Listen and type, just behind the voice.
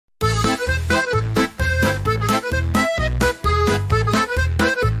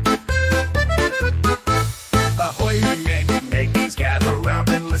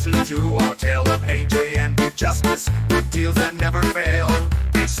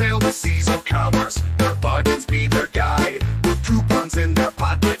sail the seas of commerce. Their bargains be their guide, with coupons in their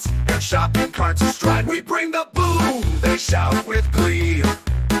pockets and shopping carts astride. We bring the boom, they shout with glee,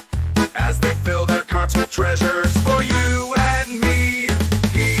 as they fill their carts with treasures for you and me.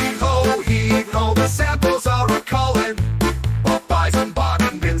 Heave ho, the samples are a-callin', while buys and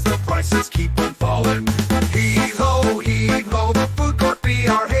bargain bins, the prices keep on falling. Heave ho, the food court be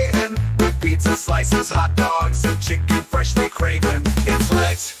our haven, with pizza slices, hot dogs, and chicken freshly craven. It's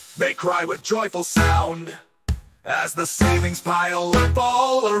lit, they cry with joyful sound, as the savings pile up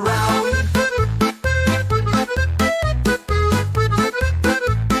all around.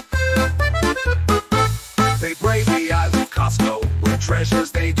 They brave the aisles of Costco, with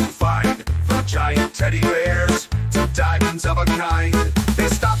treasures they do find, from giant teddy bears to diamonds of a kind. They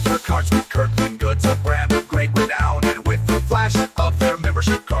stock their carts with Kirkland goods, a brand of great renown, and with the flash of their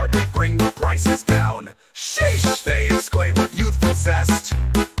membership card, they bring the prices down. Sheesh, they exclaim with youthful zest,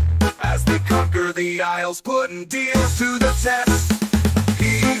 as they conquer the aisles, putting deals to the test.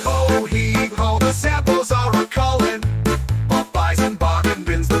 Heave ho, the samples are a-callin', while buys and bargain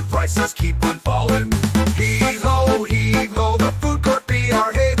bins, the prices keep on falling. Heave ho, the food court be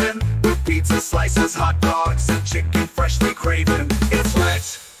our haven, with pizza slices, hot dogs, and chicken freshly craven. It's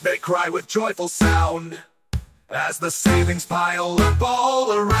lit, they cry with joyful sound, as the savings pile up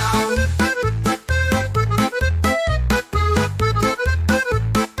all around.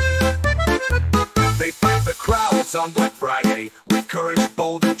 They fight the crowds on Black Friday, with courage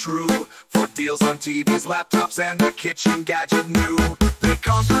bold and true, for deals on TVs, laptops, and the kitchen gadget new. They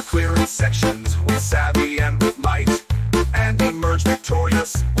conquer clearance sections with savvy and with might, and emerge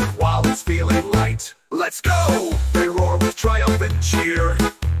victorious with wallets feeling light. Let's go! They roar with triumphant cheer,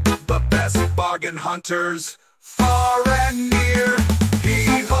 the best bargain hunters far and near.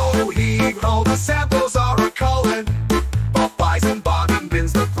 Heave ho, the samples are a-callin', while buys and bargain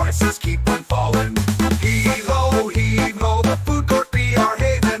bins, the prices keep on falling. Heave ho, the food court be our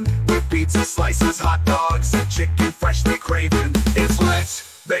haven, with pizza slices, hot dogs, and chicken freshly craven. It's lit,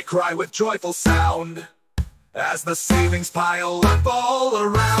 they cry with joyful sound, as the savings pile up all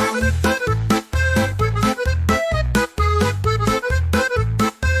around.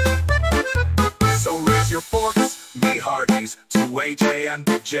 So raise your forks, me hearties, to AJ and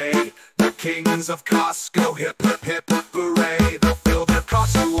Big J, the kings of Costco. Hip, hip, hip, hooray. They'll fill their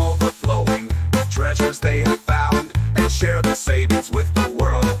carts to overflowing with treasures they have found, and share the savings with the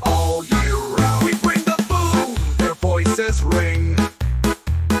world all year round. We bring the boom, their voices ring,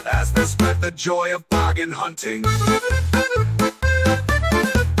 as they spread the joy of bargain hunting.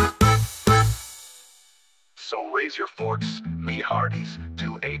 So raise your forks, me hearties,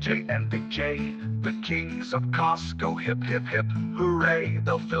 to AJ and Big J, the kings of Costco. Hip, hip, hip, hooray.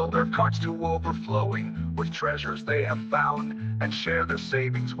 They'll fill their carts to overflowing with treasures they have found, and share their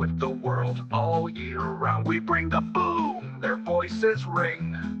savings with the world all year round. We bring the boom, their voices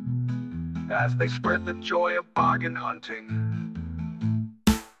ring, as they spread the joy of bargain hunting.